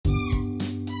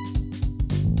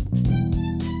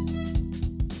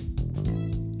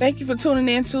Thank you for tuning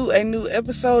in to a new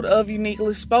episode of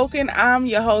Uniquely Spoken. I'm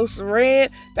your host,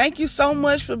 Red. Thank you so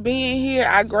much for being here.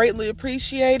 I greatly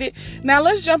appreciate it. Now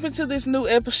let's jump into this new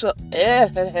episode.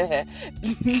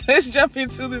 Let's jump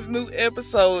into this new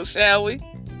episode, shall we?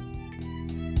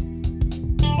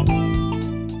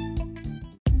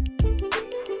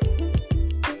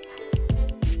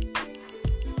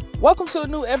 Welcome to a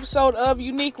new episode of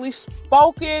Uniquely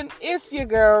Spoken. It's your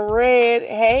girl, Red.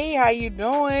 Hey, how you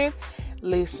doing?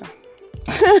 Listen,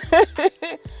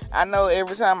 I know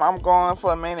every time I'm gone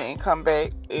for a minute and come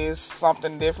back is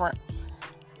something different.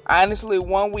 Honestly,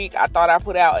 1 week I thought I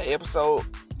put out an episode.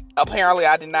 Apparently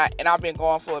I did not, and I've been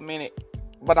gone for a minute,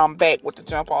 but I'm back with the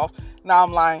jump off. No,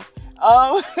 I'm lying.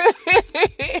 I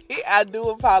do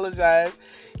apologize.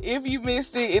 If you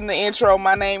missed it in the intro,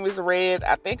 my name is Red.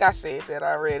 I think I said that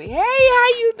already. Hey, how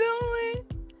you doing?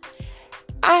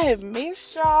 I have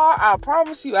missed y'all. I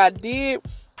promise you I did.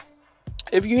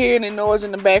 If you hear any noise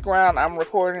in the background, I'm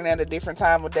recording at a different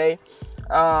time of day.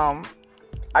 I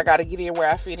gotta get in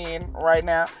where I fit in right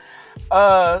now.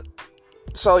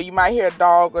 So you might hear a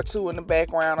dog or two in the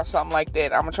background or something like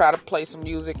that. I'm gonna try to play some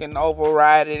music and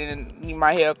override it, and you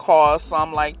might hear a car or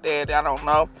something like that. I don't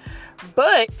know.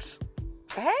 But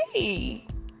hey,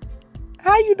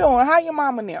 how you doing? How your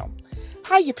mama now?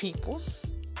 How your peoples?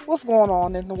 What's going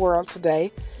on in the world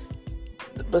today?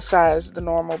 Besides the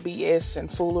normal BS and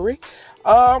foolery.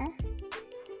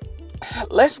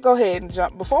 Let's go ahead and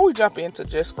jump. Before we jump into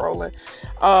just scrolling,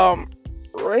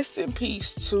 rest in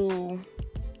peace to,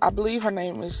 I believe her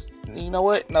name is, you know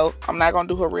what? No, I'm not going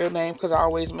to do her real name because I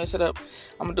always mess it up.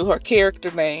 I'm going to do her character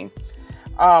name.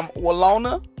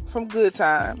 Walona from Good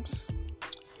Times.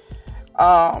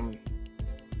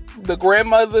 The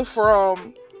grandmother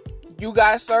from You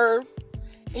Got Served.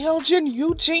 Elgin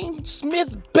Eugene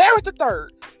Smith Barrett III.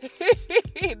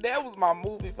 That was my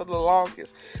movie for the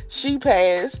longest. She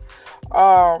passed.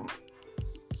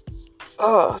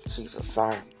 Jesus,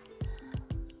 sorry.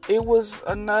 It was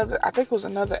another, I think it was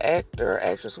another actor or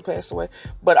actress who passed away.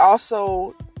 But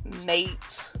also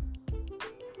Nate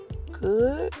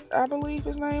Good, I believe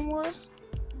his name was.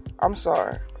 I'm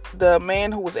sorry. The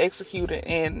man who was executed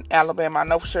in Alabama. I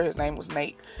know for sure his name was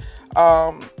Nate.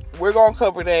 We're going to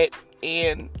cover that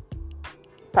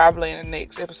probably in the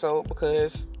next episode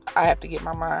because I have to get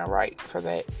my mind right for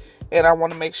that. And I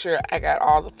want to make sure I got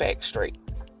all the facts straight.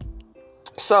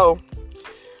 So,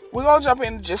 we're going to jump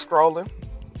into just scrolling.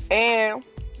 And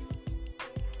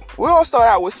we're going to start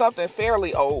out with something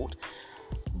fairly old.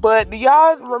 But do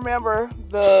y'all remember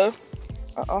y'all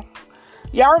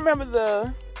remember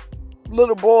the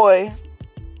little boy,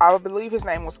 I believe his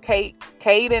name was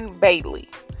Caden Bailey,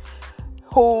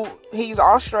 who he's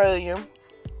Australian.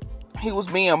 He was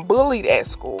being bullied at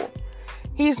school.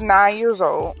 He's 9 years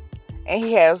old and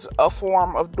he has a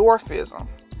form of dwarfism.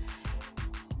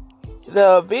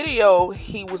 The video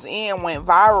he was in went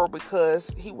viral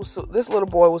because this little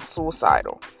boy was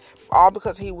suicidal. All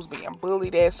because he was being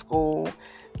bullied at school.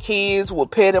 Kids would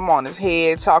pet him on his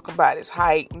head, talk about his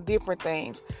height and different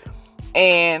things.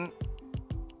 And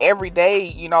every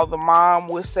day, the mom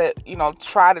would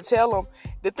try to tell him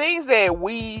the things that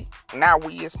not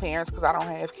we as parents, because I don't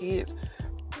have kids,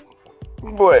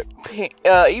 but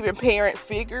even parent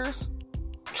figures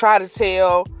try to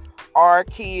tell our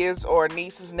kids or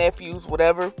nieces, nephews,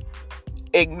 whatever,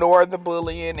 ignore the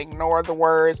bullying, ignore the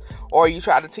words, or you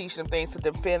try to teach them things to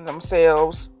defend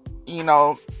themselves.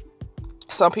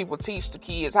 Some people teach the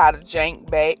kids how to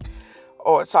jank back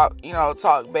or talk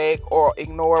back or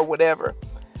ignore whatever.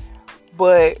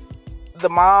 But the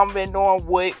mom been doing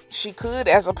what she could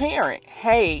as a parent.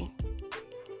 Hey,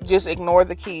 just ignore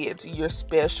the kids. You're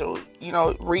special.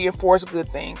 Reinforce good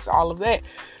things, all of that.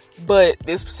 But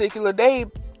this particular day,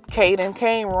 Caden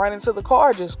came running to the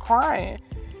car just crying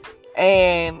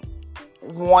and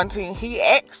he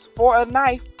asked for a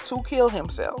knife to kill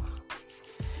himself.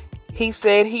 He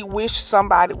said he wished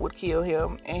somebody would kill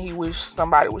him and he wished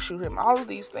somebody would shoot him. All of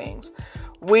these things,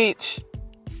 which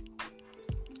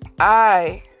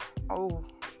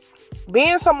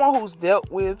being someone who's dealt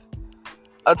with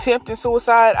attempting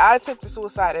suicide, I attempted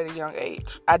suicide at a young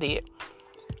age. I did.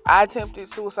 I attempted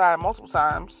suicide multiple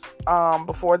times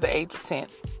before the age of 10.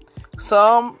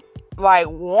 Some, like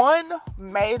one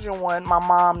major one, my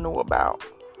mom knew about.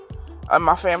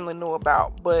 My family knew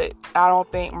about. But I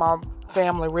don't think my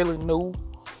family really knew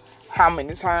how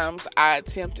many times I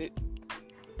attempted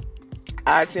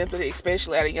it,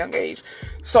 especially at a young age.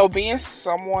 So being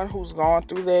someone who's gone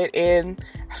through that, and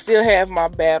I still have my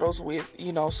battles with,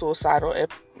 suicidal,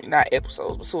 not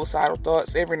episodes, but suicidal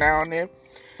thoughts every now and then.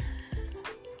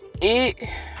 It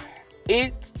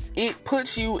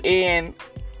puts you in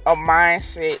a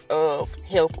mindset of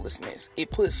helplessness.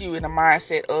 It puts you in a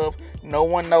mindset of no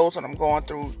one knows what I'm going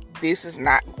through. This is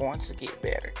not going to get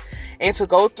better. And to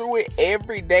go through it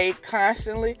every day,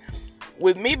 constantly,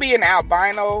 with me being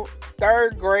albino,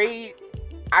 3rd grade,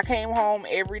 I came home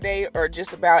every day or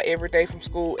just about every day from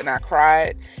school and I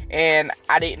cried and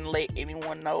I didn't let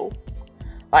anyone know.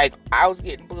 Like, I was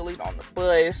getting bullied on the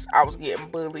bus. I was getting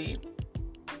bullied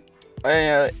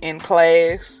in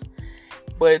class.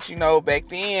 But, back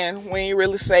then, when you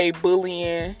really say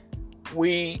bullying, I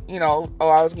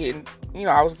was getting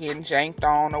janked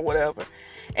on or whatever.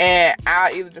 And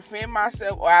I'll either defend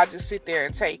myself or I'll just sit there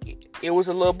and take it. It was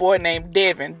a little boy named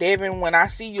Devin. Devin, when I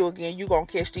see you again, you gonna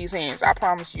catch these hands. I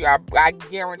promise you. I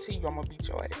guarantee you I'm gonna beat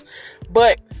your ass.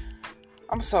 But,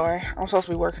 I'm sorry. I'm supposed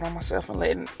to be working on myself and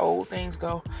letting old things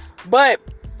go. But,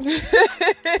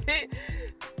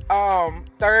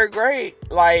 3rd grade,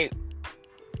 like,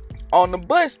 on the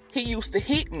bus, he used to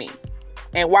hit me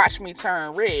and watch me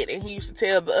turn red. And he used to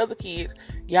tell the other kids,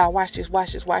 y'all watch this.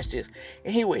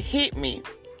 And he would hit me.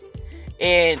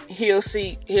 And he'll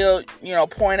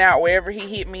point out wherever he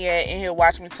hit me at and he'll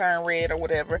watch me turn red or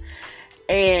whatever.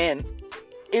 And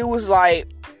it was like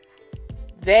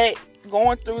that,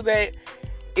 going through that,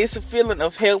 it's a feeling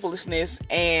of helplessness.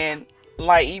 And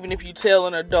like, even if you tell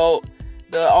an adult,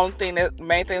 the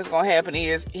main thing that's going to happen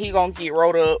is he going to get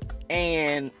rolled up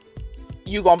and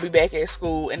you going to be back at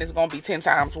school and it's going to be 10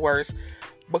 times worse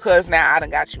because now I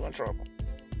done got you in trouble.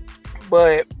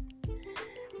 But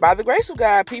by the grace of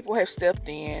God, people have stepped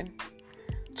in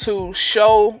to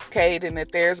show Caden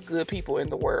that there's good people in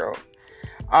the world.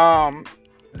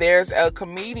 There's a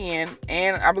comedian,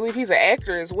 and I believe he's an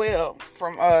actor as well,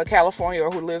 from California,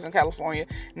 or who lives in California,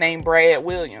 named Brad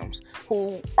Williams,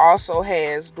 who also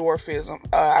has dwarfism.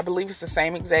 I believe it's the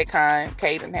same exact kind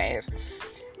Caden has.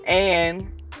 And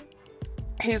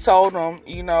he told him,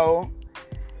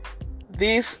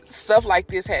 this stuff like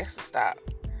this has to stop.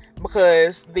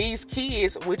 Because these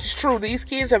kids, which is true, these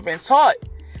kids have been taught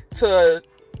to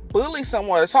bully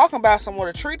someone, or talk about someone,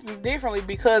 or treat them differently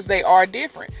because they are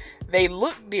different. They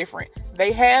look different.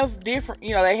 They have different,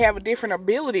 they have a different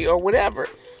ability or whatever.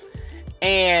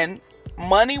 And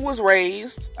money was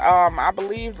raised. I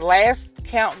believe the last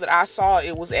count that I saw,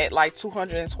 it was at like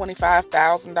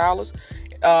 $225,000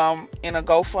 in a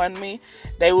GoFundMe.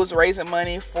 They was raising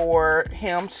money for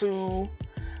him to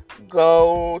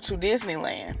go to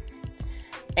Disneyland.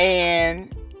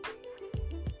 And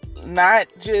not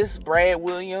just Brad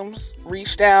Williams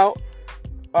reached out,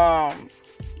 but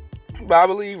I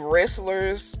believe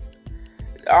wrestlers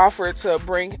wanted to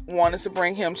bring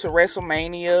him to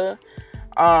WrestleMania.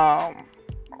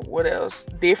 What else?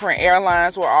 Different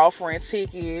airlines were offering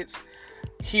tickets.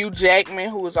 Hugh Jackman,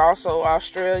 who is also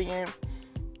Australian,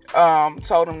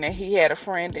 told him that he had a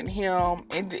friend in him.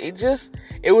 And it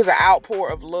was an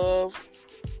outpour of love.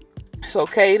 So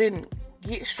Caden,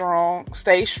 get strong,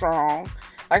 stay strong.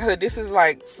 Like I said, this is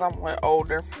like somewhat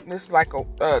older. This is like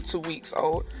 2 weeks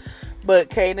old. But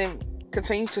Caden,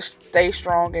 continue to stay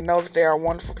strong and know that there are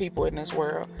wonderful people in this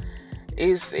world.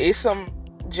 It's some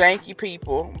janky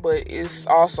people, but it's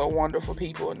also wonderful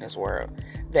people in this world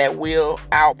that will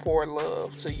outpour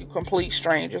love to you, complete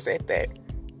strangers at that.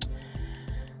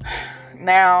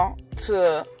 Now,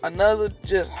 to another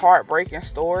just heartbreaking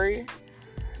story.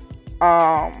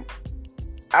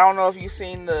 I don't know if you've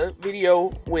seen the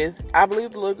video with, I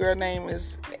believe the little girl name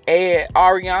is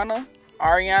Ariana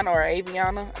or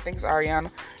Aviana. I think it's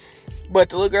Ariana. But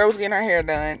the little girl was getting her hair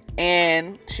done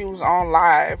and she was on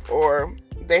live, or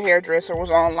the hairdresser was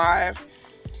on live,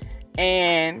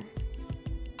 and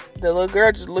the little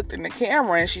girl just looked in the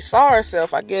camera and she saw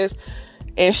herself, I guess,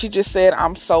 and she just said,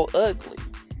 "I'm so ugly."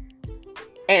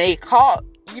 And it caught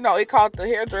the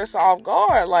hairdresser off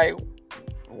guard, like,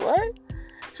 what?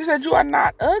 She said, "You are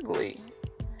not ugly."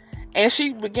 And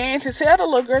she began to tell the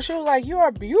little girl, she was like, "You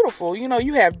are beautiful.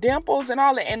 You have dimples and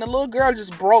all that." And the little girl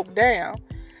just broke down.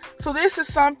 So this is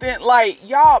something like,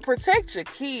 y'all, protect your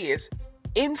kids.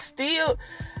 Instill,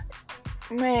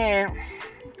 man,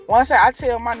 once I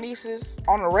tell my nieces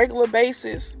on a regular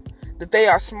basis that they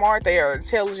are smart, they are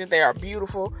intelligent, they are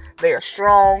beautiful, they are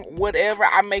strong, whatever,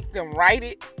 I make them write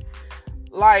it.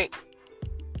 Like,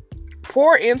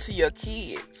 pour into your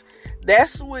kids.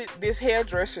 That's what this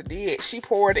hairdresser did. She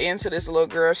poured into this little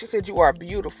girl. She said, "You are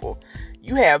beautiful.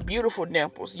 You have beautiful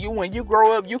dimples. When you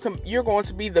grow up, you're going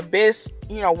to be the best,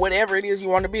 whatever it is you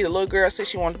want to be." The little girl said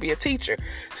she wanted to be a teacher.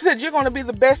 She said, "You're going to be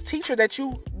the best teacher that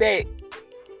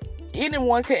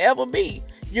anyone can ever be.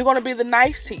 You're going to be the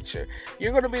nice teacher.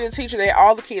 You're going to be the teacher that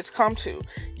all the kids come to.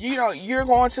 you're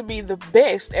going to be the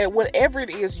best at whatever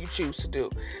it is you choose to do.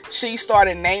 She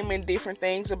started naming different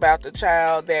things about the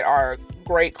child that are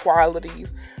great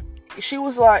qualities. She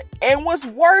was like, and what's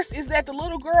worse is that the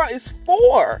little girl is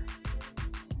 4.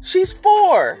 She's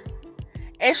 4.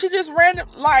 And she just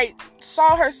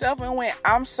saw herself and went,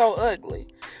 I'm so ugly.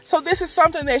 So this is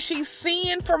something that she's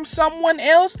seeing from someone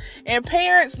else. And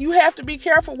parents, you have to be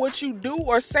careful what you do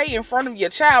or say in front of your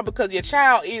child, because your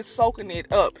child is soaking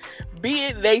it up. Be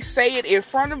it they say it in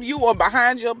front of you or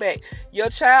behind your back. Your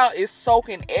child is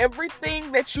soaking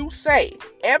everything that you say,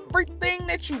 everything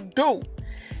that you do.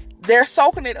 They're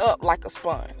soaking it up like a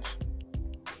sponge.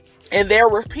 And they're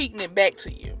repeating it back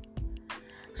to you.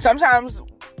 Sometimes,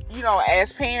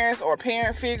 as parents or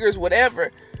parent figures,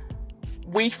 whatever,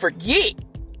 we forget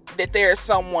that there's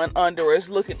someone under us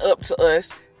looking up to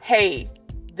us. Hey,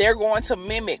 they're going to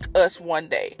mimic us one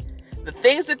day. The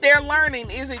things that they're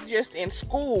learning isn't just in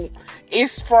school,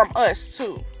 it's from us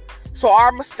too. So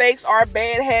our mistakes, our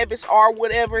bad habits, our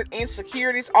whatever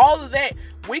insecurities, all of that,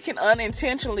 we can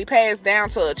unintentionally pass down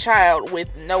to a child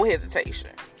with no hesitation.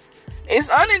 It's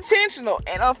unintentional,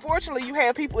 and unfortunately you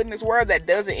have people in this world that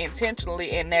does it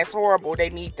intentionally, and that's horrible. They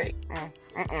need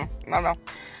no.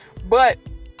 But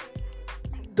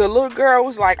the little girl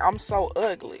was like, I'm so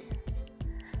ugly.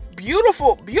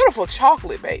 Beautiful, beautiful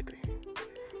chocolate baby.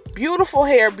 Beautiful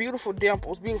hair, beautiful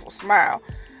dimples, beautiful smile.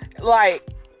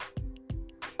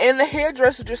 And the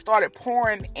hairdresser just started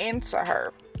pouring into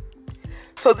her.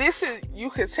 So this is, you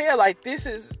could tell, this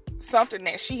is something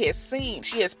that she has seen.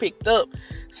 She has picked up.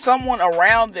 Someone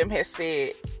around them has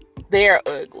said they're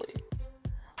ugly.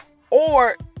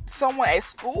 Or someone at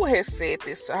school has said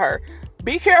this to her.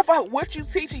 Be careful what you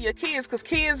teaching your kids, because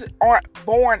kids aren't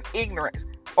born ignorant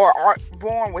or aren't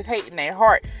born with hate in their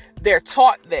heart. They're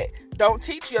taught that. Don't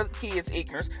teach your kids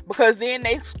ignorance, because then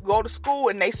they go to school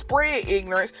and they spread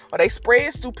ignorance or they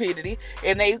spread stupidity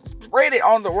and they spread it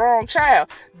on the wrong child.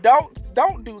 Don't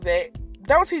do that.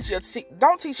 Don't teach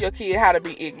your kid how to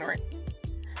be ignorant,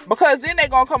 because then they're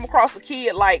gonna come across a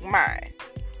kid like mine,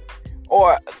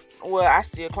 or I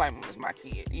still claim them as my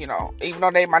kid, even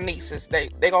though they're my nieces.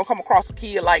 They're gonna come across a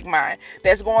kid like mine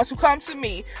that's going to come to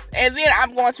me, and then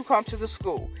I'm going to come to the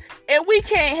school, and we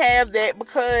can't have that,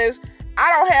 because I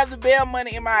don't have the bail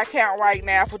money in my account right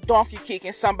now for donkey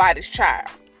kicking somebody's child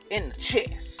in the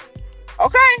chest.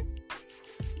 Okay?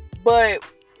 But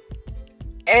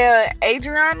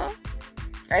Abiana,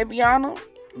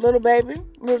 little baby,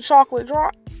 little chocolate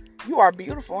drop, you are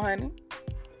beautiful, honey.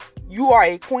 You are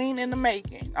a queen in the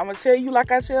making. I'm going to tell you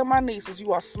like I tell my nieces,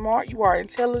 you are smart, you are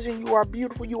intelligent, you are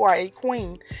beautiful, you are a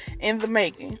queen in the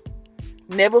making.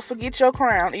 Never forget your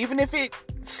crown. Even if it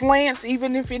slants,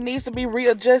 even if it needs to be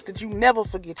readjusted, you never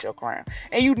forget your crown.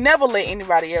 And you never let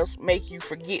anybody else make you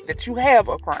forget that you have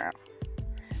a crown.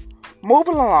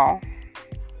 Moving along,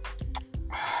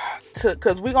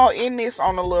 because we're going to end this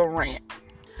on a little rant.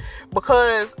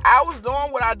 Because I was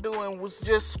doing what I do and was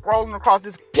just scrolling across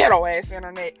this ghetto ass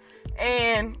internet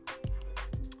and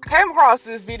came across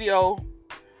this video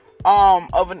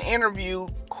of an interview.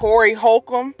 Corey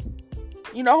Holcomb,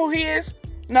 you know who he is?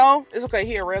 No? It's okay,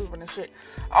 he irrelevant and shit.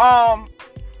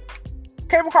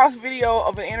 Came across a video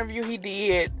of an interview he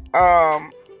did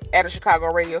at a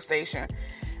Chicago radio station,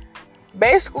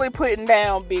 basically putting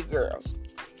down big girls.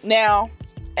 Now,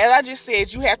 as I just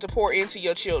said, you have to pour into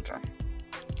your children,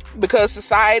 because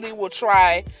society will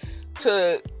try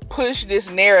to push this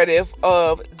narrative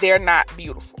of they're not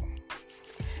beautiful,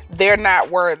 they're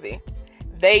not worthy,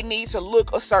 they need to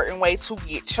look a certain way to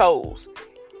get chose.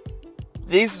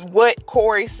 This is what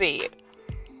Corey said.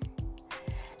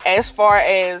 As far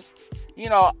as,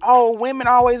 women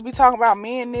always be talking about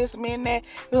men this, men that.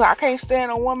 I can't stand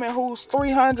a woman who's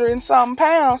 300 and something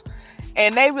pounds.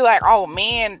 And they be like, oh,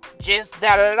 men just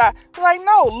da-da-da-da. Like,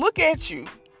 no, look at you.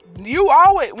 You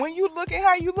always, when you look at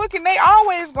how you looking, they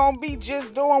always gonna be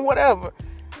just doing whatever.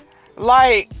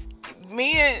 Like,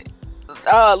 me and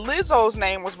Lizzo's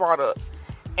name was brought up.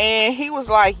 And he was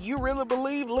like, you really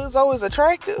believe Lizzo is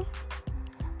attractive?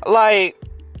 Like,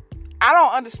 I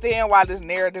don't understand why this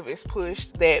narrative is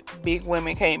pushed that big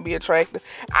women can't be attractive.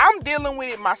 I'm dealing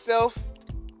with it myself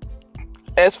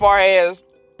as far as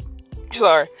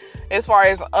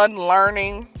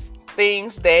unlearning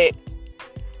things that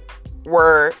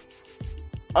were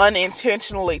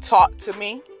unintentionally taught to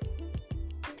me,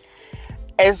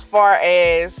 as far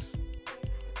as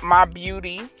my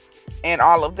beauty and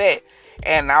all of that.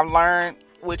 And I've learned,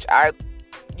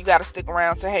 you got to stick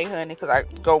around to Hey Honey, because I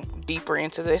go deeper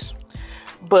into this.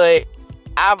 But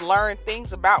I've learned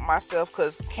things about myself,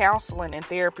 because counseling and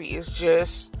therapy is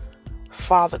just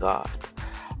Father God.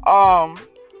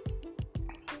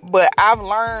 But I've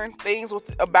learned things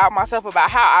about myself, about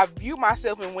how I view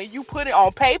myself, and when you put it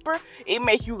on paper, it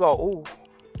makes you go, ooh.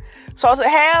 So to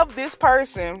have this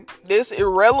person, this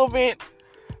irrelevant,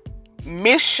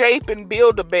 misshapen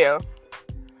Build-A-Bear,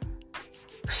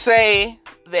 say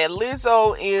that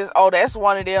Lizzo is, that's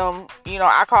one of them,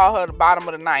 I call her the bottom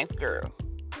of the ninth girl,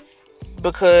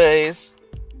 because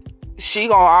she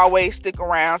gonna always stick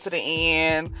around to the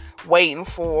end, waiting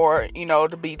for,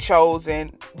 to be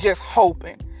chosen, just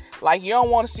hoping. Like, you don't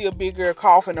want to see a big girl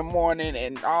cough in the morning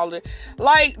and all that.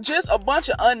 Like, just a bunch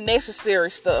of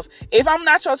unnecessary stuff. If I'm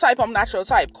not your type, I'm not your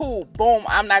type. Cool, boom,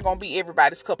 I'm not going to be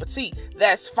everybody's cup of tea.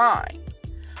 That's fine.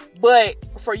 But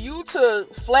for you to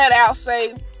flat out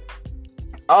say,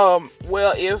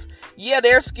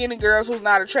 there's skinny girls who's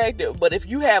not attractive, but if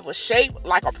you have a shape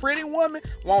like a pretty woman,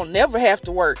 won't never have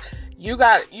to work. You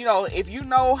got, if you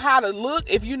know how to look,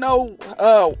 if you know,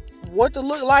 what to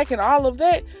look like and all of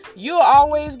that, you'll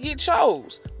always get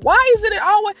chose. Why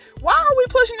are we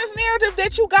pushing this narrative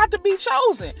that you got to be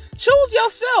chosen? Choose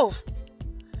yourself.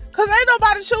 Cause ain't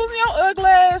nobody choosing your ugly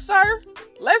ass, sir.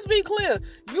 Let's be clear.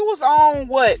 You was on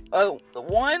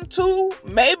 1, 2,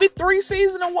 maybe 3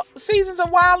 seasons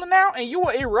of Wild 'N Out, and you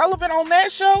were irrelevant on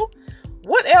that show.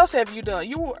 What else have you done?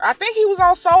 I think he was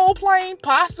on Soul Plane,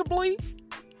 possibly.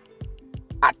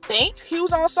 I think he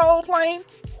was on Soul Plane.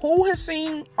 Who has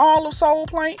seen all of Soul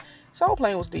Plane? Soul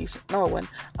Plane was decent. No, it wasn't.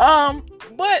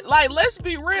 But let's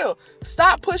be real.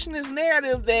 Stop pushing this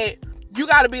narrative that you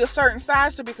got to be a certain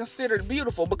size to be considered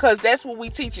beautiful, because that's what we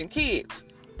teaching kids.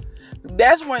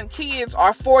 That's when kids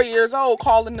are 4 years old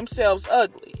calling themselves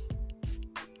ugly.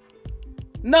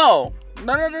 No.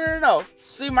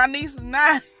 See, my niece is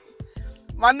 9.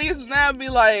 My niece is 9 be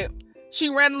like, she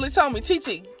randomly told me,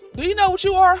 TT, do you know what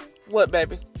you are? What,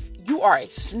 baby? You are a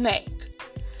snack.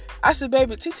 I said,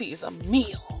 baby, TT is a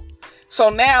meal. So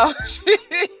now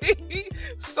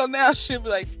she'll be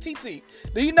like, TT,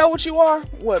 do you know what you are?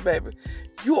 What, baby?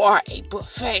 You are a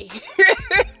buffet.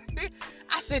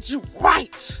 I said, you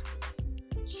right.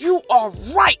 You are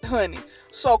right, honey.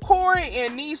 So Corey,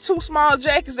 in these 2 small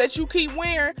jackets that you keep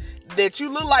wearing, that you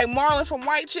look like Marlon from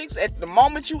White Chicks, at the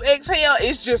moment you exhale,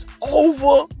 it's just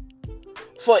over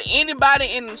for anybody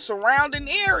in the surrounding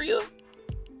area.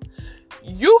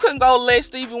 You can go let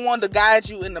Stevie Wonder guide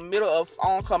you in the middle of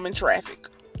oncoming traffic.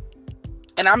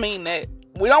 And I mean that.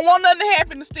 We don't want nothing to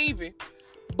happen to Stevie,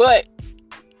 but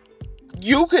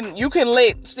you can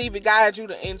let Stevie guide you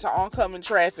into oncoming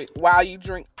traffic while you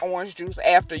drink orange juice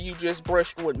after you just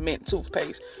brushed with mint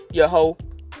toothpaste, you hoe.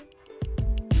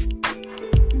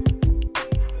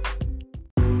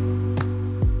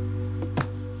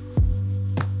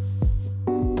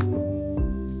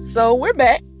 So we're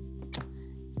back.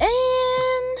 And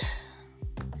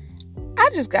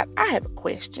I have a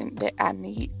question that I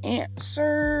need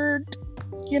answered.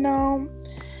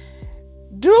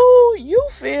 Do you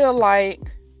feel like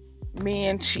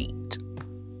men cheat?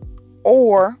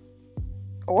 Or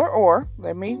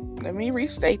let me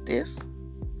restate this.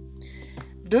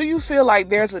 Do you feel like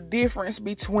there's a difference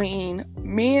between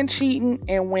men cheating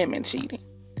and women cheating?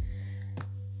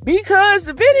 Because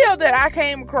the video that I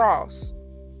came across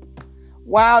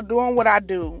while doing what I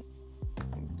do,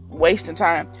 wasting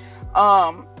time,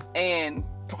 and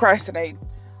procrastinating,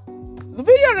 the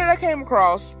video that I came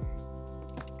across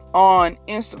on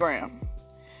Instagram,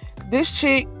 this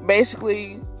chick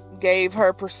basically gave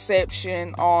her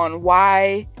perception on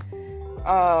why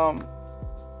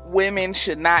women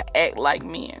should not act like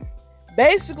men.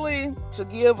 Basically, to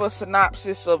give a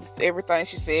synopsis of everything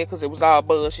she said, because it was all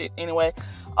bullshit anyway,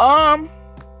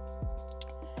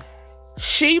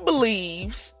 she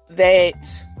believes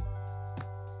that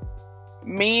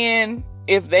men,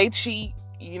 if they cheat,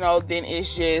 then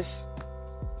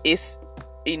it's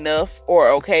enough or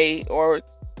okay, or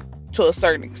to a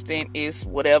certain extent it's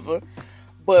whatever.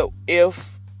 But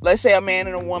if, let's say, a man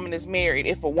and a woman is married,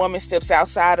 if a woman steps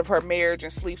outside of her marriage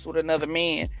and sleeps with another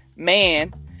man,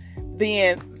 then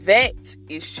that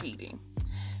is cheating.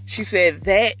 She said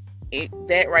that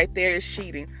right there is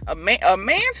cheating. A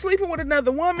man sleeping with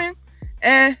another woman,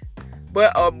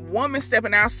 but a woman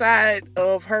stepping outside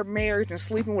of her marriage and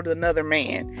sleeping with another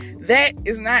man, that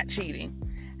is not cheating.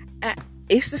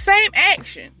 It's the same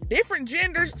action. Different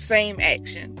genders, same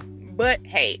action. But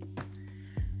hey,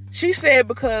 she said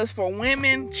because for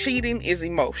women, cheating is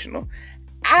emotional.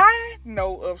 I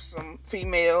know of some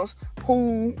females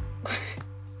who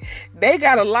they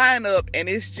got a lineup and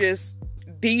it's just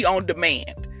D on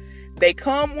demand. They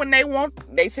come when they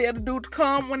want, they tell the dude to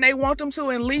come when they want them to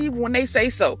and leave when they say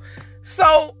so.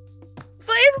 So,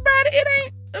 for everybody, it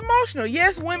ain't emotional.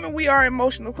 Yes, women, we are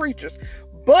emotional creatures.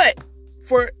 But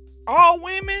for all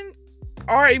women,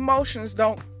 our emotions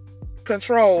don't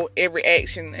control every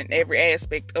action and every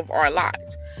aspect of our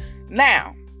lives.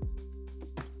 Now,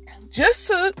 just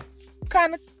to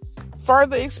kind of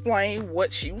further explain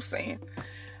what she was saying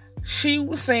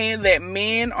that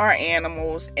men are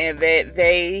animals and that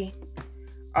they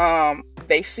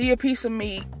see a piece of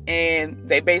meat and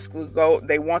they basically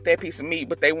they want that piece of meat,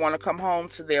 but they want to come home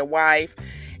to their wife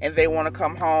and they want to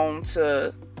come home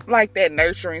to like that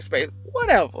nurturing space,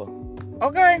 whatever.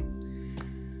 Okay.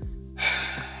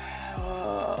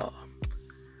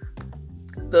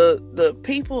 The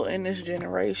people in this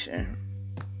generation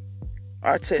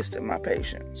are testing my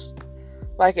patience.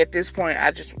 Like at this point,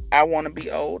 I want to be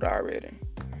old already.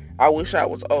 I wish I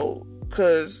was old,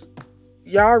 because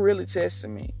y'all really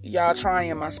testing me. Y'all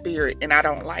trying my spirit, and I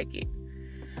don't like it.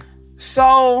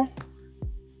 So,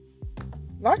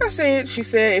 like I said, she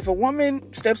said, if a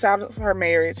woman steps out of her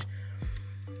marriage,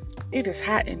 it is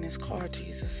hot in this car,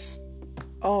 Jesus.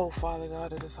 Oh, Father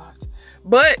God, it is hot.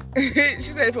 But she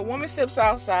said, if a woman steps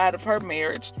outside of her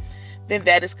marriage, then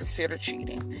that is considered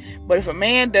cheating. But if a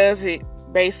man does it,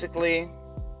 basically,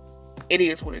 it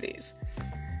is what it is.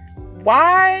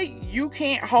 Why you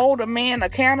can't hold a man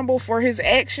accountable for his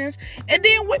actions? And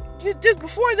then just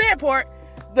before that part,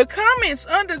 the comments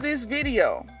under this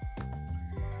video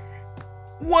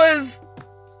was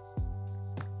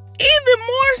even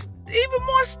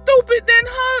more stupid than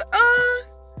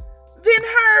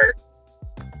her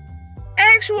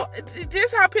actual. This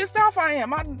is how pissed off I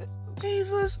am.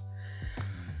 Jesus.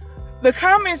 The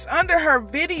comments under her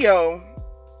video,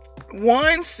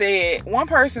 one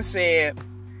person said,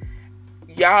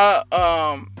 y'all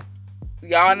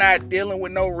not dealing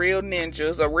with no real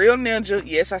ninjas. A real ninja,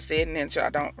 yes, I said ninja, I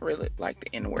don't really like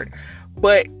the N-word,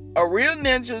 but a real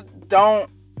ninja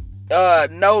don't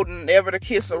know never to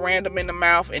kiss a random in the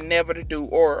mouth and never to do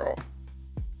oral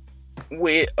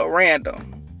with a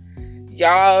random.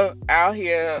 Y'all out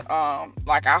here,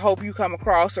 like, I hope you come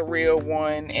across a real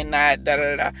one and not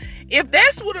da-da-da. If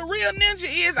that's what a real ninja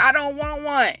is, I don't want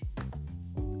one.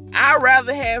 I'd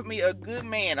rather have me a good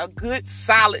man, a good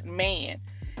solid man,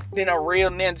 than a real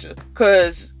ninja.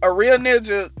 Because a real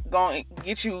ninja gonna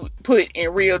get you put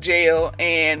in real jail,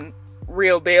 and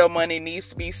real bail money needs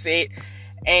to be set,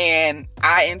 and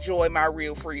I enjoy my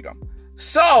real freedom.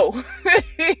 So,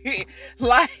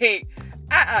 like,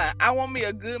 I want me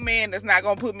a good man that's not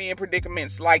gonna put me in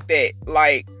predicaments like that.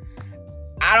 Like,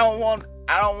 I don't want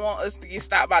us to get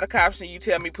stopped by the cops and you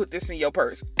tell me put this in your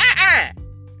purse.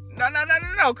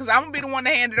 No, because I'm gonna be the one to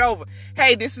hand it over.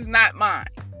 Hey, this is not mine.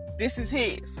 This is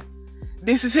his.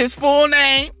 This is his full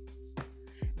name.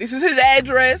 This is his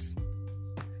address.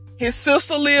 His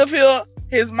sister live here.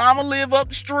 His mama live up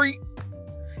the street.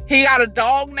 He got a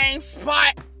dog named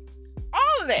Spot.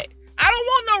 All of that. I don't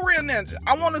want no real ninja.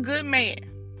 I want a good man.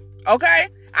 Okay?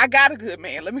 I got a good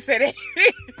man. Let me say that.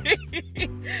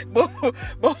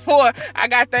 Before I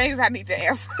got things I need to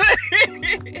answer.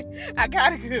 I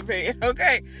got a good man.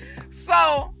 Okay?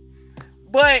 So,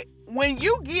 but when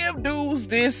you give dudes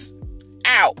this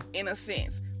out, in a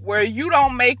sense, where you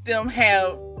don't make them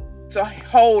have to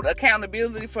hold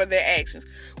accountability for their actions.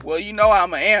 Well,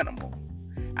 I'm an animal.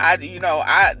 They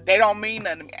don't mean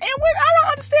nothing to me. And I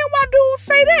don't understand why dudes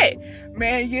say that.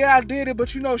 Man, yeah, I did it, but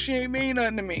she ain't mean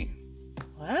nothing to me.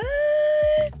 What?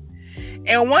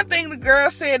 And one thing the girl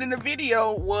said in the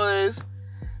video was,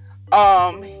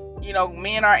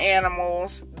 men are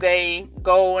animals. They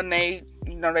go and they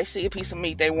see a piece of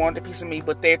meat. They want a piece of meat,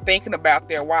 but they're thinking about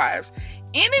their wives.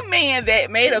 Any man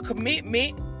that made a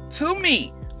commitment to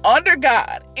me under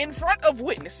God in front of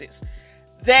witnesses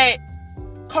that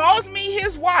calls me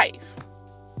his wife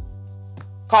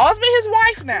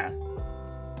now,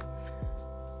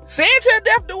 saying till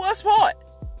death do us part,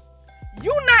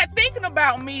 you not thinking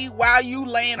about me while you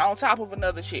laying on top of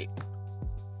another chick.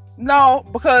 No,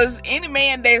 because any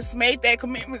man that's made that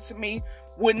commitment to me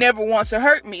would never want to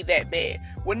hurt me that bad,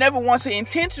 would never want to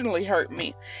intentionally hurt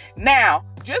me. Now,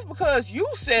 just because you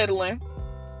settling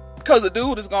because the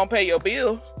dude is gonna pay your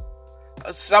bills,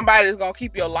 somebody's gonna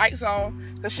keep your lights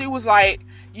on, because she was like,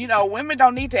 women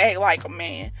don't need to act like a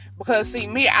man. Because, see,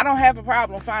 me, I don't have a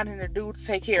problem finding a dude to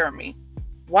take care of me.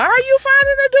 Why are you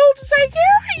finding a dude to take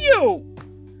care of you?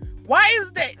 Why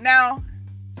is that? Now,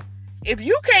 if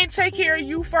you can't take care of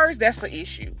you first, that's an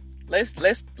issue. Let's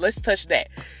touch that.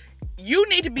 You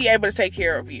need to be able to take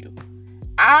care of you.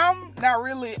 I'm not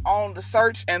really on the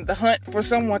search and the hunt for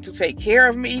someone to take care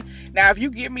of me. Now, if you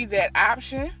give me that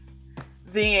option,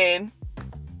 then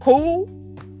cool.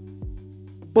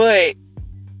 But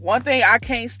one thing I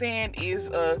can't stand is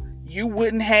you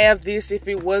wouldn't have this if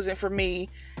it wasn't for me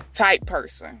type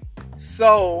person.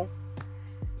 So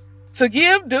to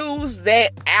give dudes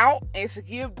that out and to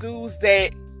give dudes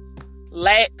that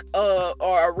lack or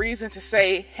a reason to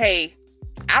say, hey,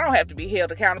 I don't have to be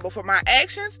held accountable for my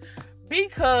actions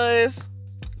because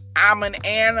I'm an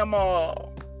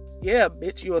animal. Yeah,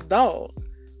 bitch, you a dog.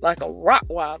 Like a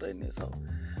Rottweiler in this hole.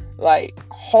 Like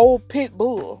whole pit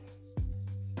bull.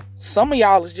 Some of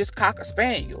y'all is just Cocker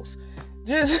Spaniels.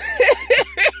 Just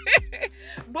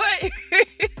but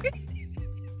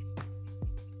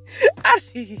I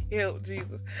need help,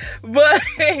 Jesus. But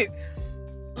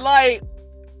like,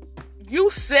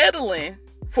 you settling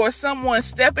for someone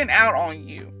stepping out on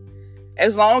you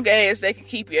as long as they can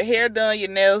keep your hair done, your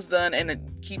nails done, and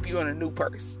keep you in a new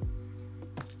purse.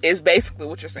 Is basically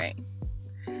what you're saying.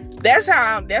 That's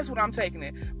what I'm taking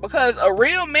it. Because a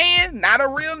real man, not a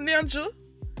real ninja,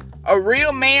 a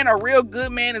real man, a real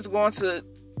good man is going to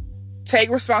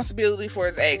take responsibility for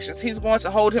his actions. He's going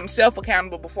to hold himself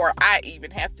accountable before I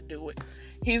even have to do it.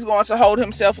 He's going to hold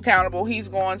himself accountable. He's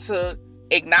going to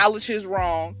acknowledge his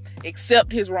wrong,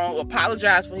 accept his wrong,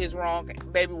 apologize for his wrong.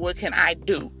 Baby, what can I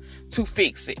do to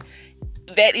fix it?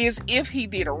 That is if he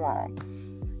did a wrong.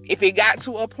 If it got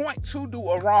to a point to do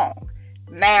a wrong.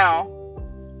 Now,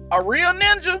 a real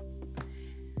ninja,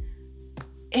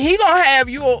 he gonna have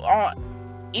you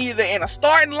on either in a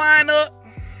starting lineup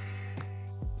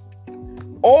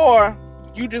or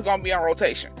you just gonna be on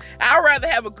rotation. I'd rather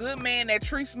have a good man that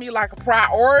treats me like a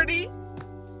priority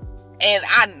and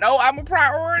I know I'm a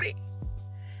priority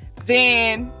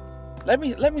than let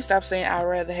me stop saying I'd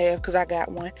rather have, because I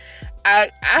got one. I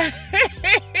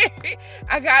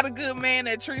got a good man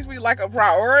that treats me like a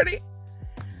priority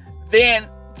than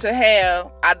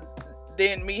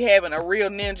me having a real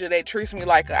ninja that treats me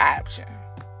like an option.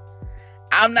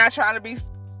 I'm not trying to be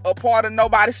a part of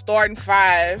nobody's starting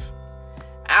five.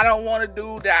 I don't want a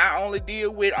dude that I only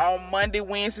deal with on Monday,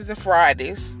 Wednesdays, and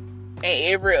Fridays, and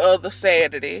every other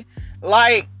Saturday.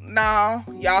 Like, no,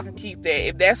 y'all can keep that.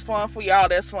 If that's fun for y'all,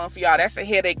 that's fun for y'all. That's a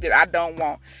headache that I don't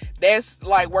want. That's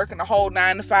like working a whole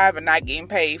 9 to 5 and not getting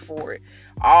paid for it.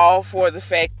 All for the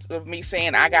fact of me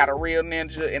saying I got a real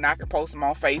ninja and I can post him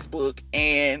on Facebook.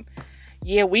 And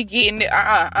yeah, we getting it.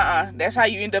 That's how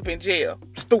you end up in jail.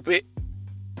 Stupid.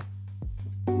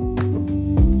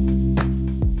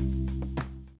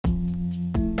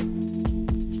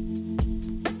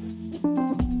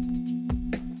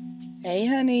 Hey,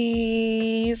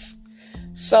 honeys.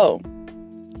 So,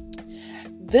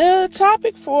 the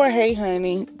topic for Hey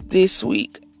Honey this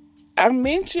week, I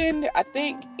mentioned, I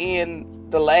think in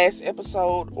the last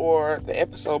episode or the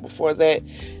episode before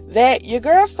that your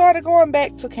girl started going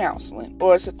back to counseling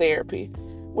or to therapy,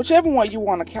 whichever one you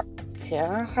want to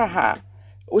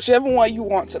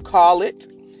call it.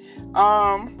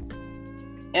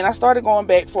 And I started going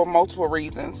back for multiple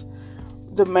reasons.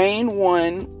 The main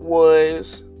one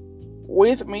was,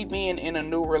 with me being in a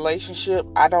new relationship,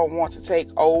 I don't want to take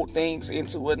old things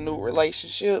into a new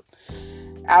relationship.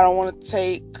 I don't want to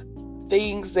take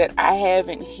things that I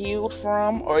haven't healed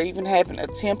from or even haven't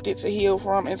attempted to heal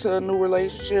from into a new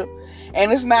relationship.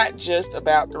 And it's not just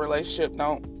about the relationship.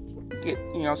 Don't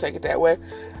take it that way.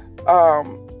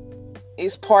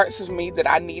 It's parts of me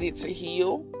that I needed to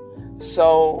heal.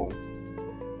 So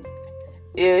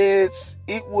it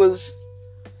was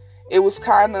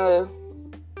kind of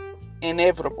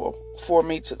inevitable for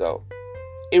me to go.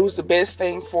 It was the best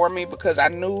thing for me because I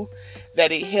knew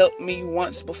that it helped me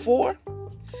once before.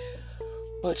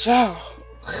 But y'all,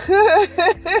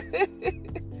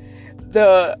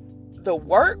 the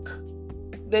work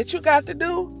that you got to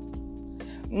do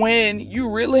when you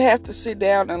really have to sit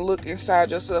down and look inside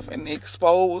yourself and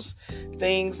expose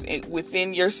things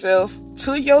within yourself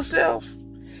to yourself,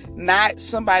 not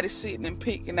somebody sitting and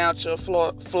picking out your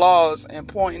flaws and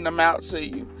pointing them out to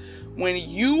you. When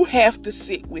you have to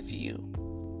sit with you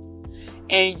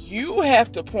and you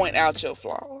have to point out your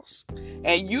flaws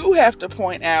and you have to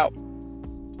point out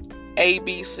A,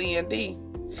 B, C, and D,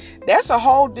 that's a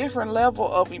whole different level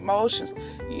of emotions.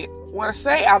 When I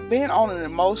say I've been on an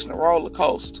emotional roller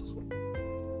coaster,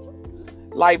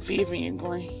 like Vivian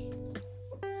Green,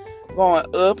 going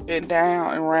up and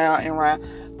down and round and round.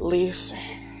 Listen,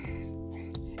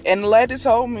 and the lady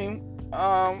told me,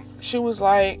 she was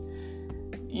like,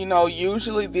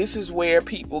 usually this is where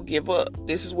people give up.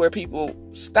 This is where people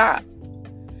stop.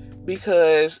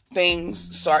 Because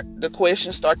the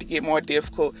questions start to get more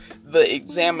difficult. The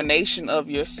examination of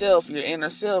yourself, your inner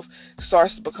self,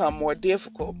 starts to become more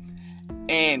difficult.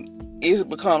 And it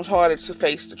becomes harder to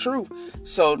face the truth.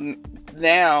 So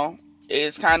now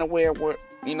it's kind of where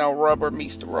rubber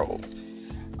meets the road.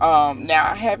 Now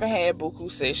I haven't had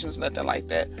buku sessions, nothing like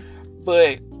that.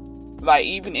 But like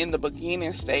even in the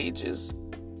beginning stages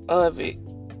of it,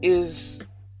 it's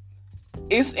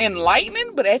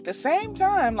enlightening, but at the same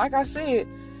time, like I said,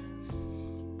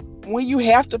 when you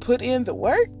have to put in the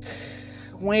work,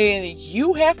 when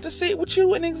you have to sit with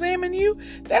you and examine you,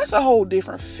 that's a whole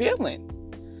different feeling.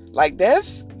 Like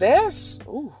that's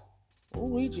ooh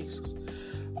Jesus.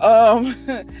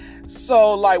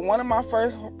 So like one of my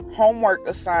first homework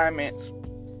assignments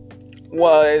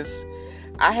was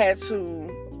I had to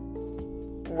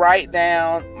write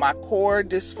down my core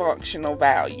dysfunctional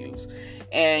values.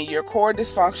 And your core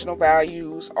dysfunctional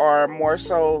values are more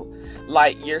so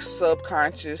like your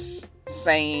subconscious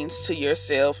sayings to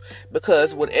yourself,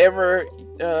 because whatever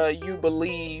you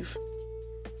believe,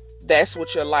 that's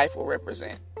what your life will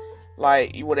represent.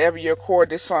 Like whatever your core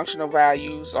dysfunctional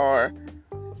values are,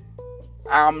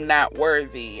 I'm not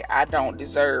worthy, I don't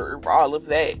deserve, all of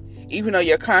that. Even though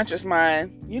your conscious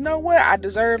mind, you know what, I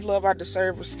deserve love, I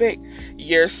deserve respect.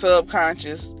 Your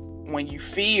subconscious, when you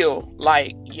feel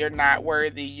like you're not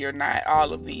worthy, you're not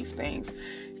all of these things,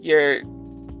 you're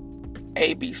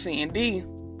A, B, C, and D,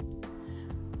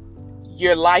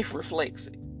 your life reflects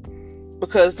it,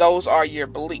 because those are your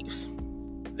beliefs.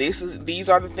 These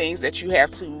are the things that you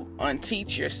have to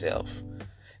unteach yourself.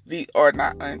 Or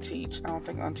not unteach. I don't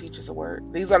think unteach is a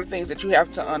word. These are the things that you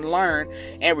have to unlearn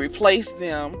and replace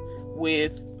them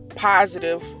with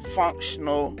positive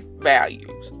functional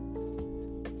values.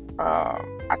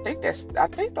 I think those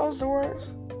are the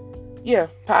words. Yeah,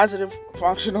 positive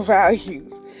functional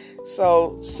values.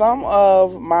 So some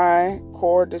of my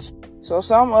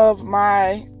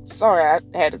sorry, I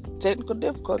had a technical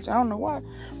difficulty. I don't know why.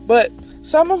 But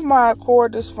some of my core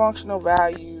dysfunctional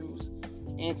values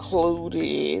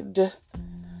included,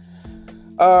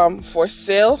 for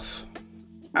self,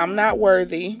 I'm not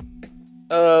worthy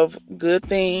of good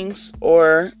things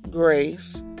or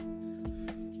grace.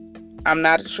 I'm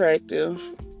not attractive.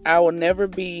 I will never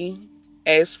be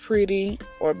as pretty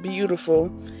or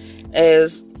beautiful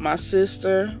as my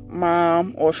sister,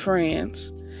 mom, or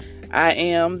friends. I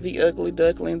am the ugly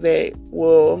duckling that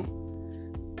will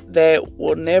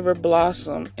never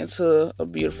blossom into a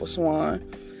beautiful swan.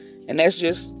 And that's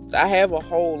just, I have a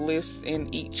whole list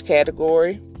in each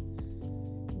category.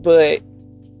 But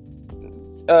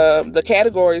the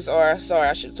categories are, sorry,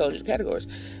 I should have told you the categories.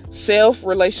 Self,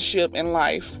 relationship, and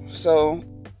life. So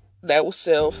that was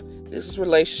self. This is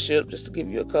relationship, just to give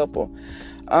you a couple.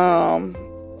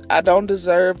 I don't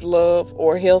deserve love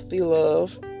or healthy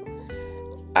love.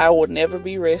 I will never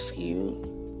be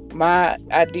rescued. My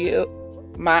idea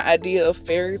of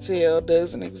fairy tale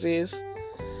doesn't exist.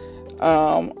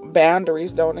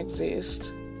 Boundaries don't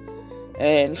exist.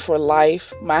 And for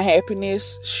life, my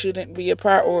happiness shouldn't be a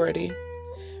priority.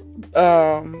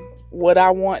 What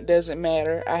I want doesn't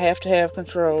matter. I have to have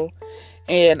control.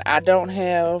 And I don't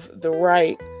have the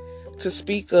right to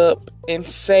speak up and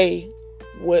say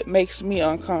what makes me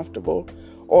uncomfortable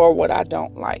or what I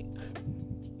don't like.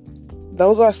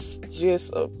 Those are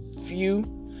just a few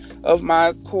of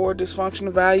my core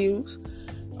dysfunctional values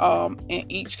in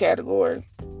each category.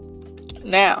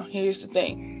 Now, here's the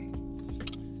thing.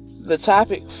 The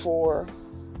topic for,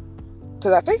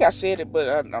 because I think I said it, but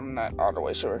I'm not all the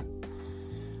way sure.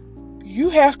 You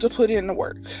have to put in the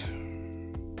work.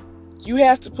 You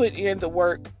have to put in the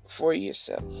work for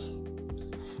yourself.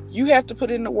 You have to put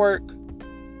in the work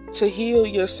to heal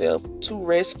yourself, to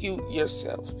rescue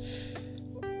yourself.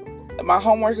 My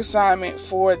homework assignment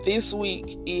for this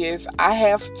week is I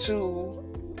have to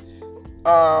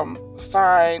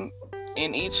find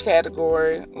in each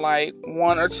category like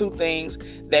one or two things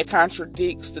that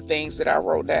contradicts the things that I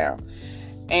wrote down.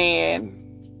 And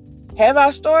have I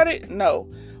started?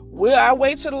 No. Will I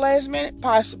wait till the last minute?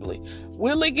 Possibly.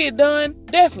 Will it get done?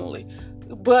 Definitely.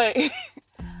 But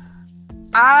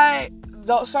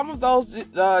some of those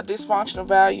dysfunctional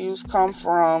values come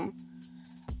from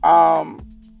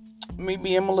me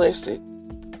being molested,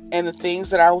 and the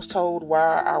things that I was told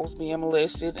while I was being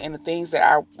molested, and the things that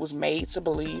I was made to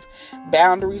believe.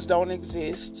 Boundaries don't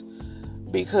exist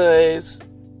because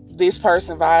this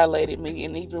person violated me,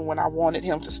 and even when I wanted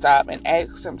him to stop and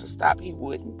asked him to stop, he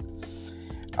wouldn't.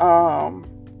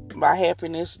 My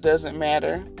happiness doesn't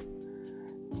matter.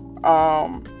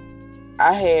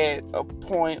 I had a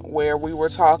point where we were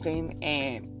talking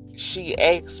and she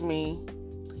asked me,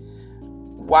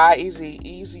 why is it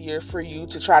easier for you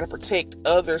to try to protect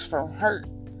others from hurt?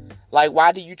 Like,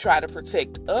 why do you try to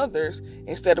protect others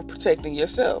instead of protecting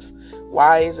yourself?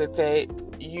 Why is it that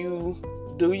you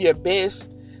do your best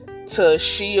to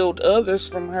shield others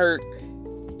from hurt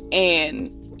and,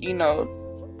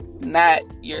 not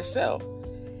yourself?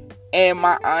 And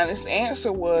my honest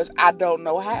answer was, I don't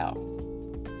know how.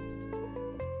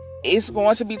 it's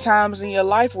going to be times in your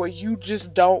life where you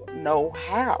just don't know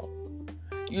how.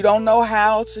 You don't know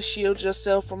how to shield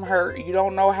yourself from hurt. You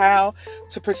don't know how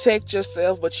to protect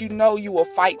yourself, but you know you will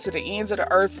fight to the ends of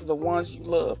the earth for the ones you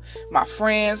love. My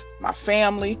friends, my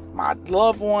family, my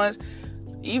loved ones,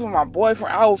 even my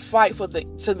boyfriend, I will fight to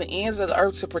the ends of the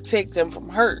earth to protect them from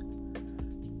hurt.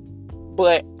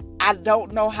 But I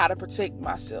don't know how to protect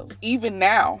myself. Even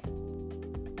now,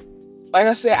 like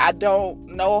I said, I don't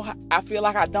know. I feel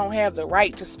like I don't have the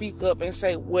right to speak up and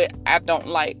say what I don't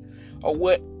like or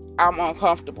what I'm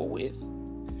uncomfortable with.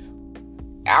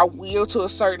 I will to a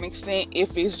certain extent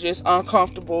if it's just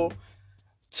uncomfortable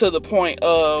to the point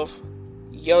of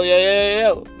yo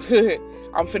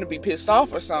I'm finna be pissed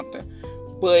off or something.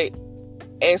 But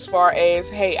as far as,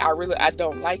 hey, I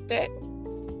don't like that,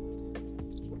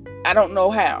 I don't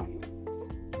know how.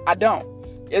 I don't.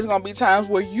 There's gonna be times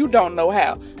where you don't know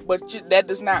how, but that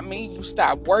does not mean you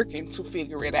stop working to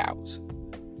figure it out.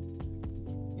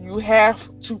 You have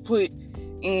to put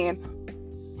in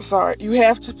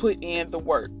the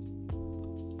work.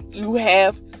 You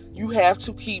have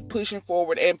to keep pushing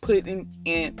forward and putting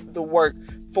in the work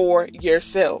for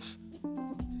yourself.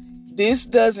 This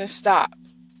doesn't stop.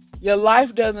 Your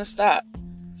life doesn't stop.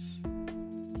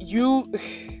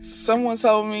 Someone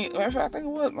told me, in fact, I think it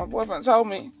was my boyfriend told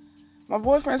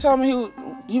me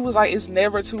he was like, it's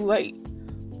never too late.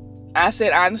 I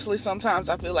said, honestly, sometimes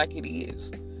I feel like it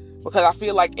is. Because I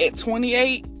feel like at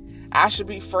 28, I should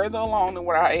be further along than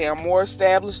what I am, more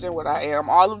established than what I am,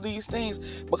 all of these things.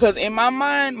 Because in my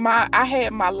mind, I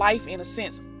had my life, in a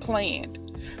sense, planned.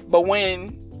 But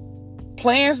when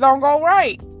plans don't go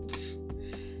right,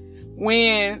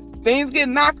 when things get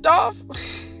knocked off,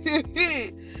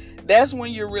 that's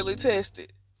when you're really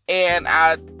tested. And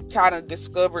I kind of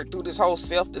discovered through this whole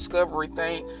self-discovery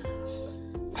thing,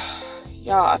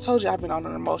 y'all, I told you I've been on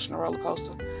an emotional roller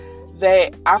coaster,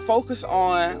 that I focus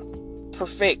on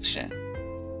perfection.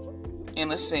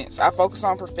 In a sense, I focus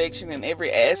on perfection in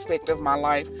every aspect of my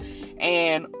life,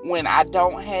 and when I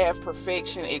don't have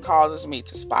perfection, it causes me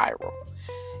to spiral,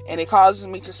 and it causes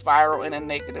me to spiral in a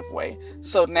negative way.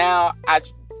 So now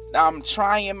I'm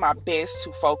trying my best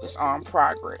to focus on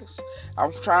progress.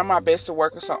 I'm trying my best to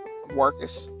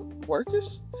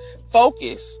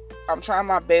focus. I'm trying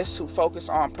my best to focus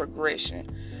on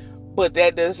progression, but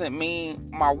that doesn't mean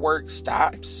my work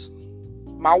stops.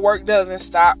 My work doesn't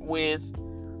stop with,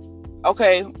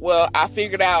 okay, well, I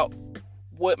figured out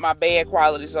what my bad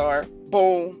qualities are.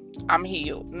 Boom, I'm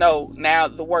healed. No, now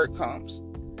the work comes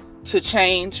to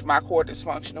change my core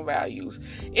dysfunctional values.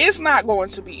 It's not going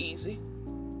to be easy.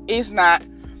 It's not.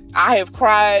 I have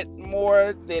cried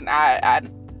more than I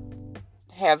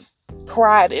have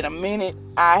cried in a minute.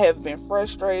 I have been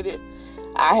frustrated.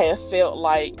 I have felt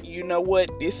like, you know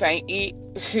what, this ain't it.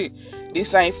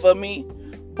 This ain't for me.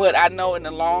 But I know in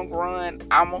the long run,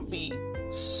 I'm going to be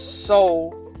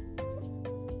so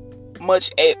much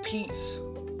at peace.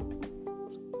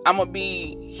 I'm going to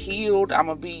be healed. I'm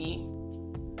going to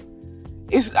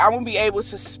be able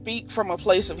to speak from a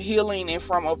place of healing and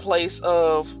from a place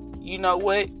of, you know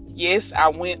what? Yes, I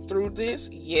went through this.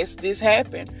 Yes, this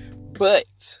happened. But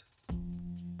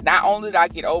not only did I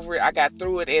get over it, I got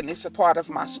through it, and it's a part of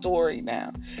my story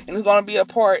now. And it's going to be a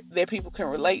part that people can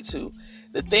relate to.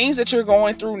 The things that you're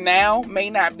going through now may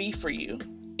not be for you.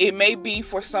 It may be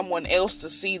for someone else to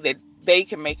see that they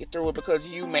can make it through it because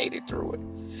you made it through it.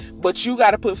 But you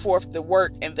got to put forth the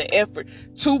work and the effort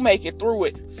to make it through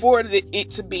it for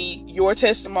it to be your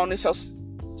testimony, so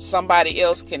somebody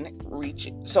else can reach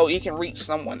it, so it can reach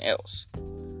someone else.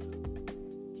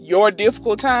 Your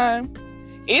difficult time,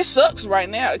 it sucks right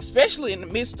now, especially in the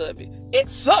midst of it. It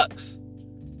sucks.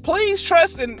 Please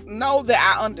trust and know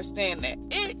that I understand that.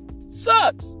 It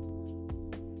sucks.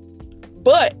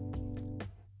 But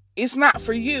it's not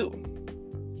for you.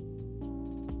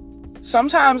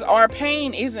 Sometimes our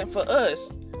pain isn't for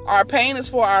us. Our pain is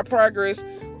for our progress,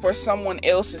 for someone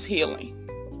else's healing,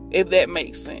 if that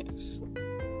makes sense.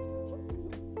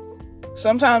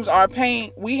 Sometimes our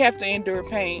pain, we have to endure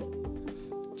pain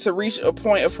to reach a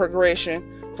point of progression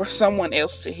for someone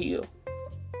else to heal.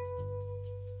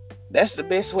 That's the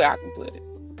best way I can put it.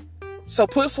 So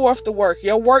put forth the work.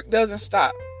 Your work doesn't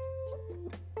stop.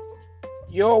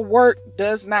 Your work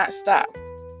does not stop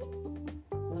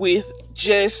with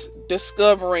just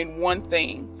discovering one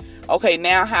thing. Okay,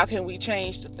 now how can we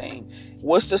change the thing?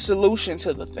 What's the solution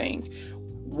to the thing?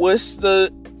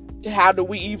 How do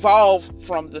we evolve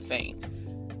from the thing?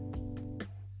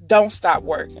 Don't stop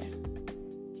working.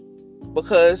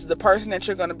 Because the person that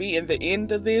you're going to be in the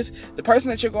end of this, the person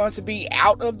that you're going to be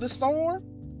out of the storm,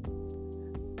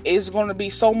 is going to be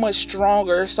so much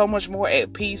stronger, so much more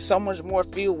at peace, so much more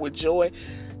filled with joy.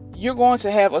 You're going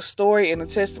to have a story and a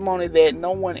testimony that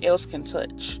no one else can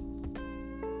touch.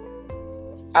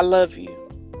 I love you.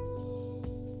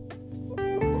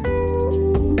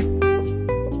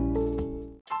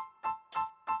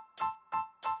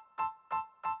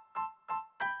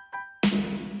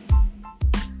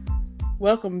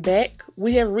 Welcome back.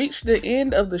 We have reached the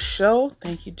end of the show.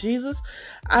 Thank you, Jesus.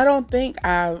 I don't think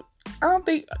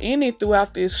any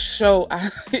throughout this show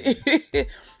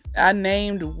I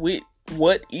named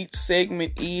what each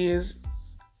segment is.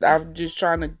 I'm just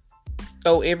trying to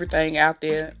throw everything out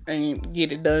there and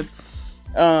get it done.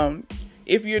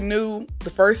 If you're new, the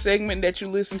first segment that you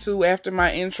listen to after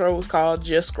my intro is called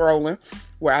Just Scrolling,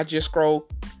 where I just scroll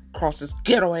across this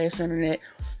ghetto ass internet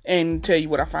and tell you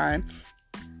what I find.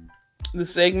 The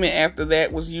segment after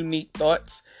that was Unique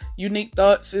Thoughts. Unique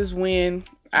Thoughts is when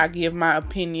I give my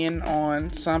opinion on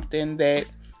something that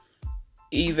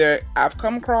either I've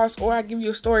come across or I give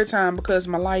you a story time because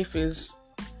my life is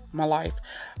my life.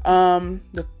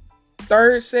 The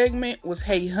third segment was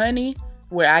Hey Honey,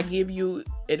 where I give you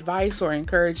advice or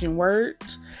encouraging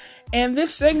words. And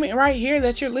this segment right here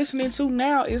that you're listening to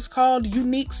now is called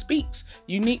Unique Speaks.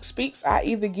 Unique Speaks, I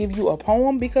either give you a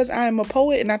poem because I am a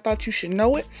poet and I thought you should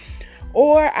know it,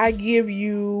 or I give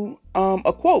you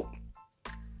a quote.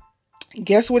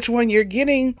 Guess which one you're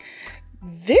getting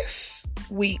this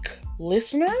week,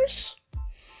 listeners?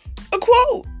 A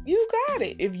quote. You got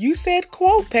it. If you said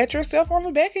quote, pat yourself on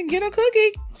the back and get a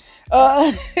cookie.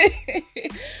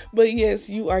 But yes,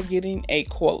 you are getting a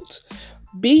quote.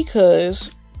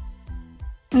 Because,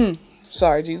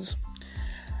 sorry, Jesus.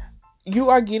 You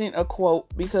are getting a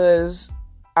quote because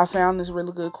I found this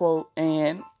really good quote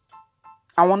and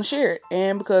I want to share it.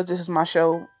 And because this is my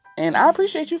show and I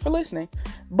appreciate you for listening.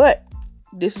 But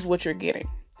this is what you're getting.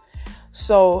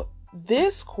 So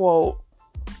this quote,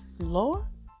 Lord,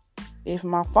 if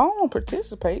my phone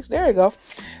participates, there you go.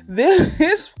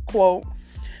 This quote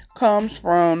comes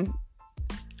from,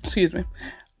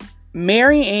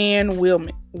 Mary Ann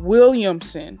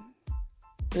Williamson.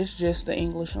 It's just the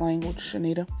English language,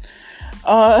 Shanita.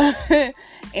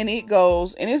 And it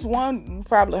goes, and it's one you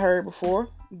probably heard before,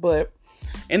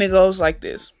 and it goes like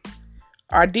this.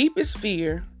 Our deepest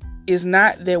fear is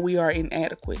not that we are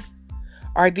inadequate.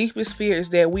 Our deepest fear is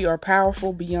that we are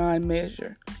powerful beyond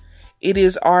measure. It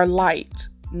is our light,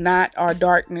 not our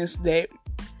darkness, that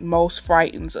most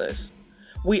frightens us.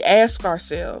 We ask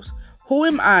ourselves, who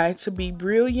am I to be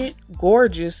brilliant,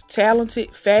 gorgeous,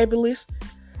 talented, fabulous?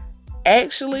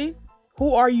 Actually,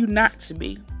 who are you not to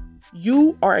be?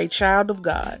 You are a child of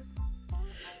God.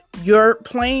 Your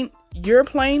plain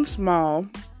small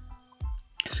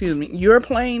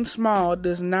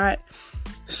does not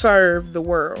serve the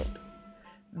world.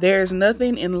 There is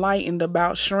nothing enlightened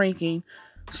about shrinking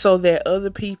so that other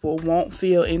people won't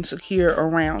feel insecure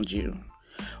around you.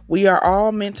 We are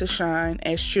all meant to shine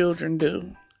as children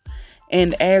do.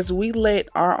 And as we let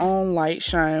our own light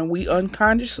shine, we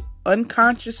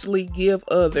unconsciously give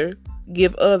other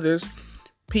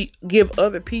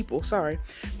people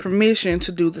permission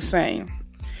to do the same.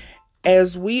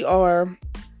 As we are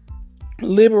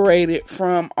liberated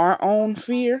from our own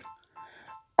fear,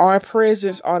 our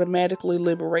presence automatically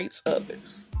liberates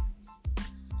others.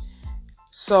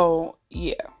 So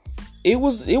yeah, it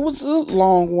was a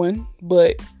long one,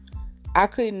 but I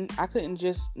couldn't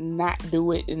just not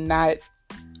do it and not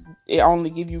it only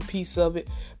give you a piece of it,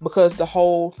 because the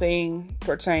whole thing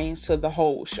pertains to the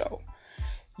whole show.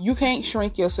 You can't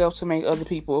shrink yourself to make other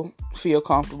people feel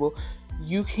comfortable.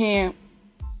 You can't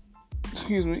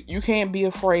be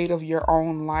afraid of your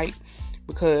own light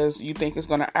because you think it's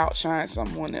going to outshine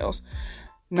someone else.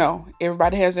 No,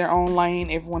 everybody has their own lane.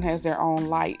 Everyone has their own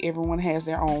light. Everyone has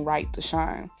their own right to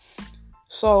shine.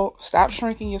 So stop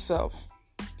shrinking yourself.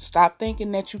 Stop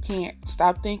thinking that you can't.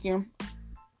 Stop thinking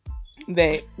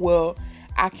that, well,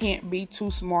 I can't be too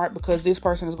smart because this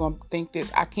person is going to think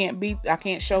this. I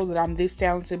can't show that I'm this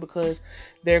talented because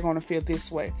they're going to feel this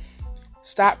way.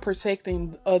 Stop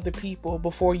protecting other people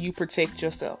before you protect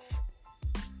yourself.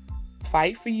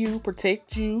 Fight for you,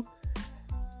 protect you,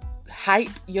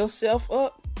 hype yourself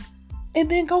up, and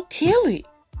then go kill it.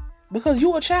 Because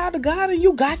you're a child of God and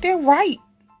you got that right.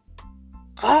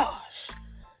 Gosh,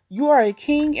 you are a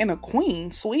king and a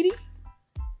queen, sweetie.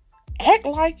 Act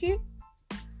like it.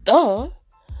 Duh.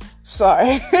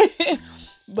 Sorry.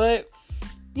 But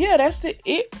yeah, that's the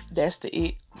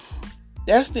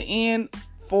end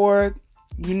for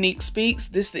Unique Speaks.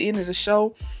 This is the end of the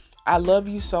show. I love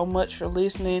you so much for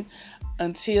listening.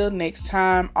 Until next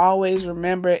time, always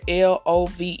remember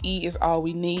LOVE is all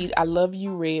we need. I love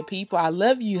you, red people. I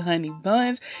love you, honey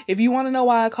buns. If you want to know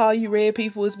why I call you red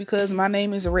people, it's because my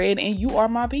name is Red and you are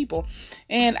my people.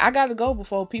 And I got to go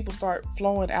before people start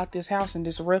flowing out this house and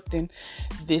disrupting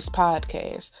this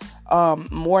podcast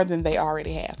more than they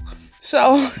already have.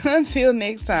 So until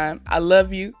next time, I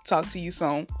love you. Talk to you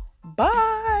soon. Bye.